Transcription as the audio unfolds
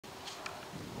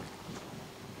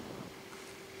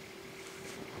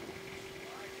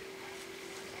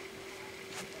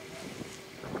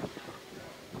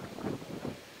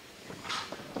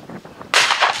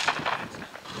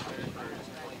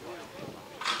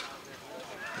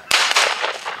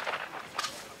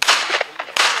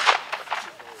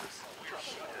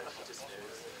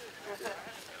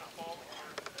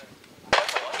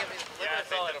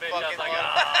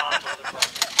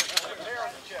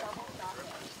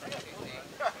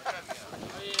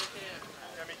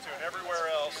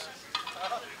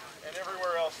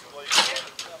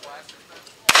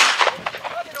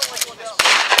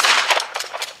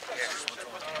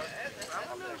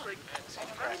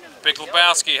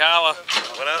Lebowski, holla.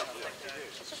 What up?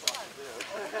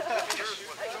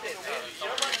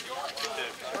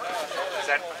 Is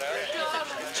that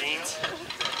jeans?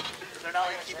 They're not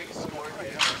like keeping score. Is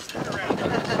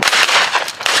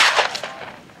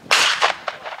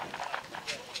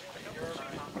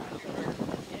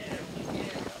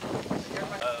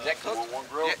that cooked? One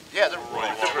grill? Yeah, they're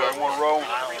rolling. One roll.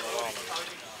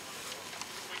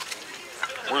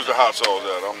 Where's the hot sauce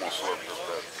at? I'm gonna slip this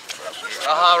bad.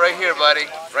 Right here, buddy.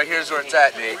 Right here's where it's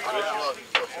at, Nate. Oh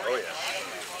yeah.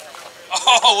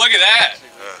 Oh, look at that.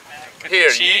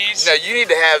 Here, cheese. you need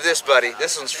to have this, buddy.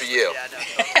 This one's for you.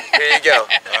 Here you go.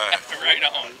 Right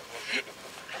on.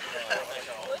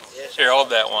 Here, hold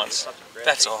that once.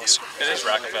 That's awesome. It is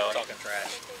Rockefeller.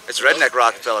 It's Redneck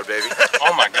Rockefeller, baby.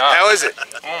 Oh my God. How is it?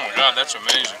 Oh my God, that's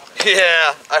amazing.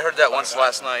 Yeah, I heard that once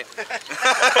last night.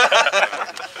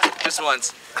 Just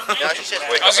once. I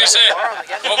was gonna say,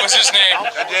 what was his name? I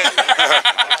did.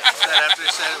 After they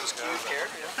said it was cute.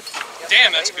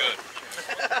 Damn, that's good.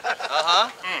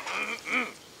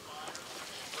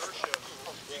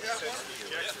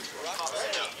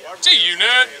 It's a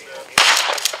unit.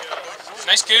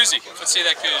 Nice koozie. Let's see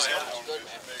that koozie.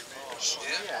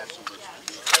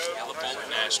 Yellow Bullet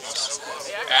Nationals.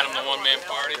 Adam, the one-man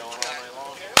party.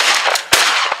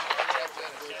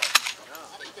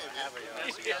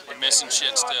 We're missing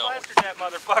shit still. I answered that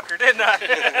motherfucker, didn't I?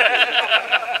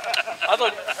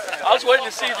 I was waiting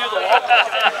to see you do the walk.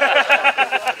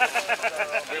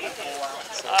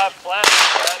 I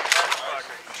plastered that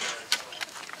motherfucker.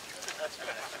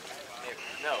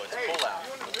 No, it's pull out.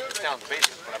 It's down in the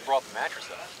basement when I brought the mattress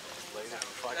up. Laid it in the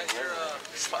fucking living room.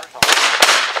 Slept on it.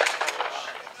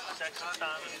 Sexy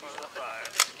time in front of the fire.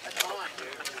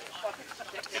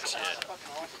 Good shit.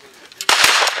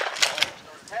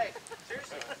 Hey,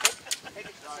 seriously.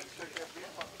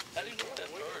 How do you get that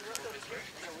bird?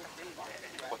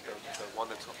 What, the one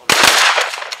that's on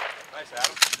Nice,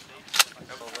 Adam.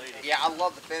 Yeah, I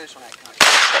love the finish on that kind.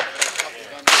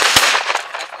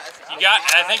 You got,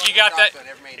 I think you got that.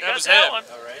 That was him.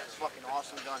 It's fucking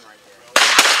awesome gun right there.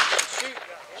 Shoot.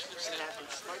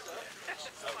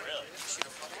 Oh, really?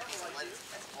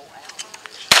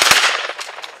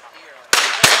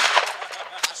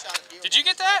 Did you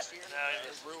get that?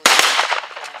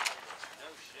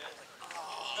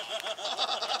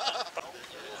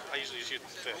 I usually shoot the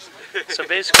fish. So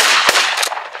basically,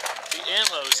 the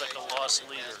ammo is like a lost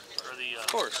leader, or the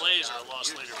clays are a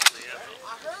lost leader for the ammo.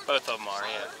 Both of them are,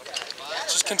 yeah.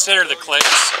 Just consider the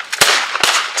clays.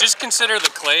 Just consider the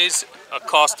clays a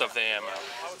cost of the ammo.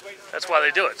 That's why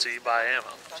they do it, so you buy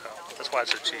ammo. So that's why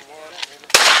it's so cheap.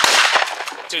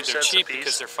 Dude, they're cheap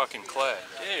because they're fucking clay.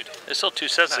 Dude, they're still 2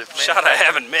 cents. shot I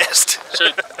haven't missed.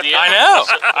 So the I know.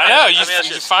 You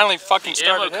finally fucking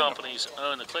started. The ammo companies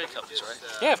own the clay companies, right?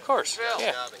 Yeah, of course.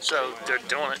 Yeah. So they're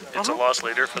doing it. It's a loss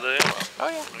leader for the ammo. Oh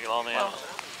yeah. We get all the ammo,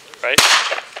 right?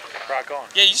 Rock on.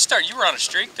 Yeah, you were on a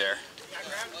streak there.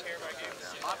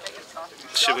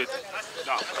 Should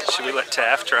we let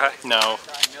Taft try? No.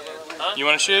 Huh? You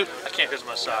want to shoot? I can't because of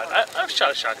my side. I've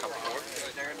shot a shotgun before.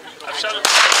 I've shot it.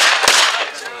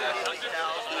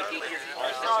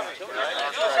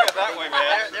 That way,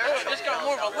 man. It's got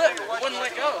more of a lip. It wouldn't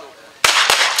let go.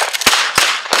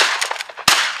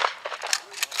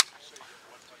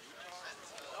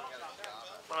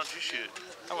 Why don't you shoot?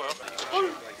 I will.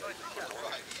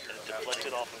 Deflect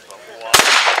it off of the water.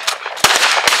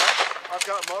 I've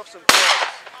got muffs and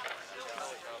plugs.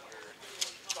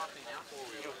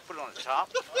 You put it on the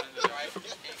top? The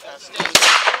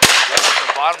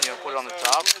bottom, you put it on the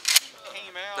top?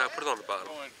 No, put it on the bottom.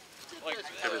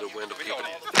 Maybe the wind will keep it.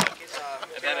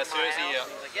 And then as soon as he...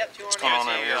 What's going on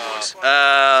over here, boys?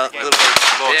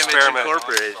 Little experiment.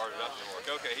 Incorporated.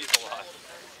 Okay, he's alive.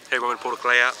 Hey, want me to pull the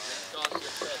clay out?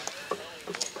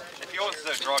 If he wants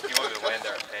to drunk, he wants to land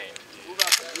there in pain.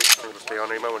 I'm going to stay on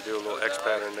there. You might want to do a little X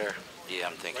pattern there. Yeah,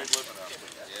 I'm thinking.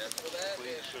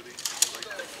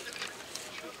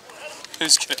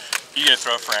 You gonna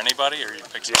throw for anybody, or you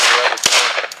pick somebody?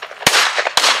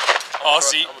 Oh,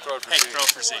 Z. Hey, throw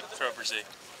for Z. Throw for Z.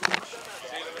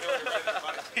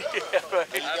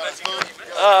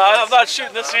 I'm not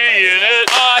shooting this here unit.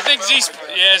 Oh, I think Z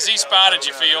spotted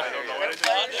you, Phil.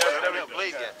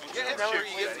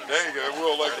 There you go,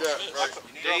 we'll like that.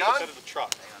 Dave instead of the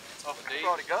truck. You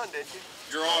brought a gun, didn't you?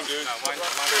 You're on, dude. What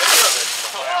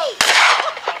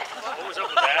was up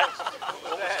with that? What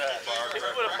was that?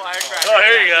 Oh,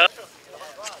 here you go.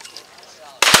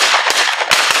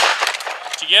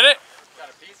 Did you get it?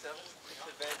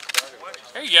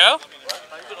 There you go.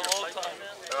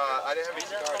 I didn't have any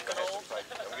cigars. I'm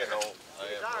getting old. I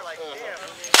am.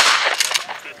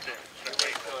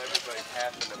 wait till everybody's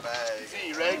half in the bag. See,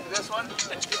 you ready for this one? We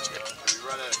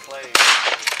run out of clay.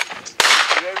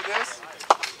 You ready for this?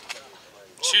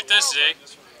 Shoot this, Z.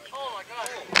 Oh my God.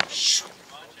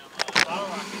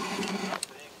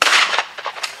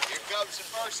 Here comes the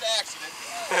first accident.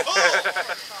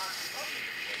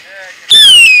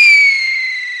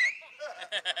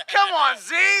 Come on,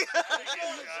 Z!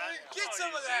 Get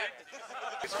some of that!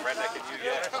 Some redneck in you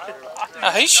yet?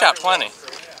 Oh, he's shot plenty.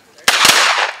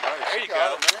 There you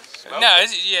go. No,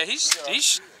 yeah, he's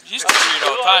used to shoot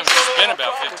all the time. It's been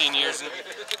about 15 years, and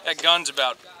that gun's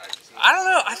about, I don't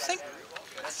know, I think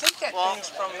that thing's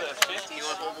from the 50s,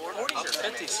 40s or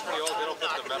 50s.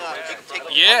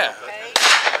 Yeah.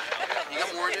 You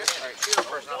got more in there?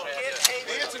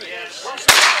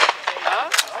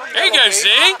 There you go,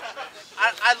 Z.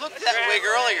 I looked at that wig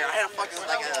earlier. I had a fucking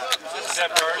like a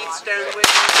stone wig.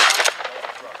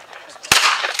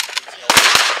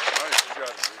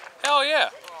 Hell yeah.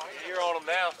 You're on them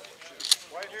now.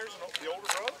 White hair's the older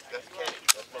brother? That's Kenny.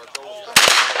 That's Mark's oldest.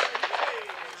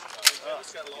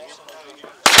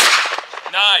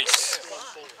 Nice.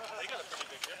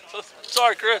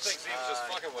 Sorry, Chris. He was just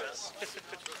fucking with us.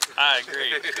 I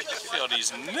agree. Feel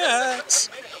these nuts.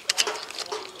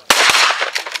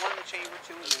 One in the chamber,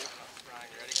 two in there.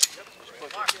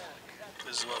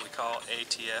 This is what we call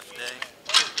ATF Day,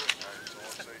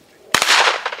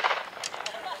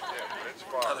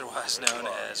 otherwise known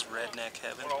as Redneck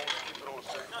Heaven.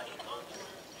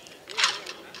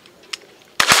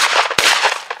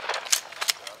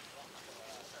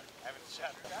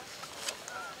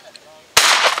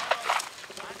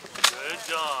 Good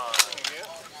dog.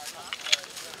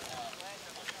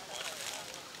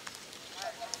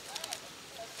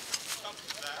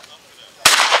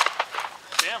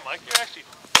 Damn, Mike, you're actually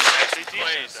decent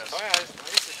at this. Oh yeah, I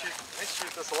used to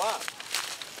shoot this a lot.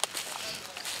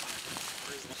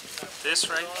 This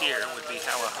right here would be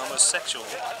how a homosexual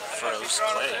throws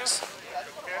clays.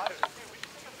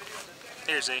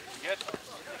 Here's Z.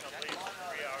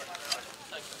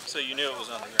 So you knew it was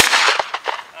on the ground.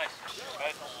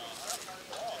 Nice.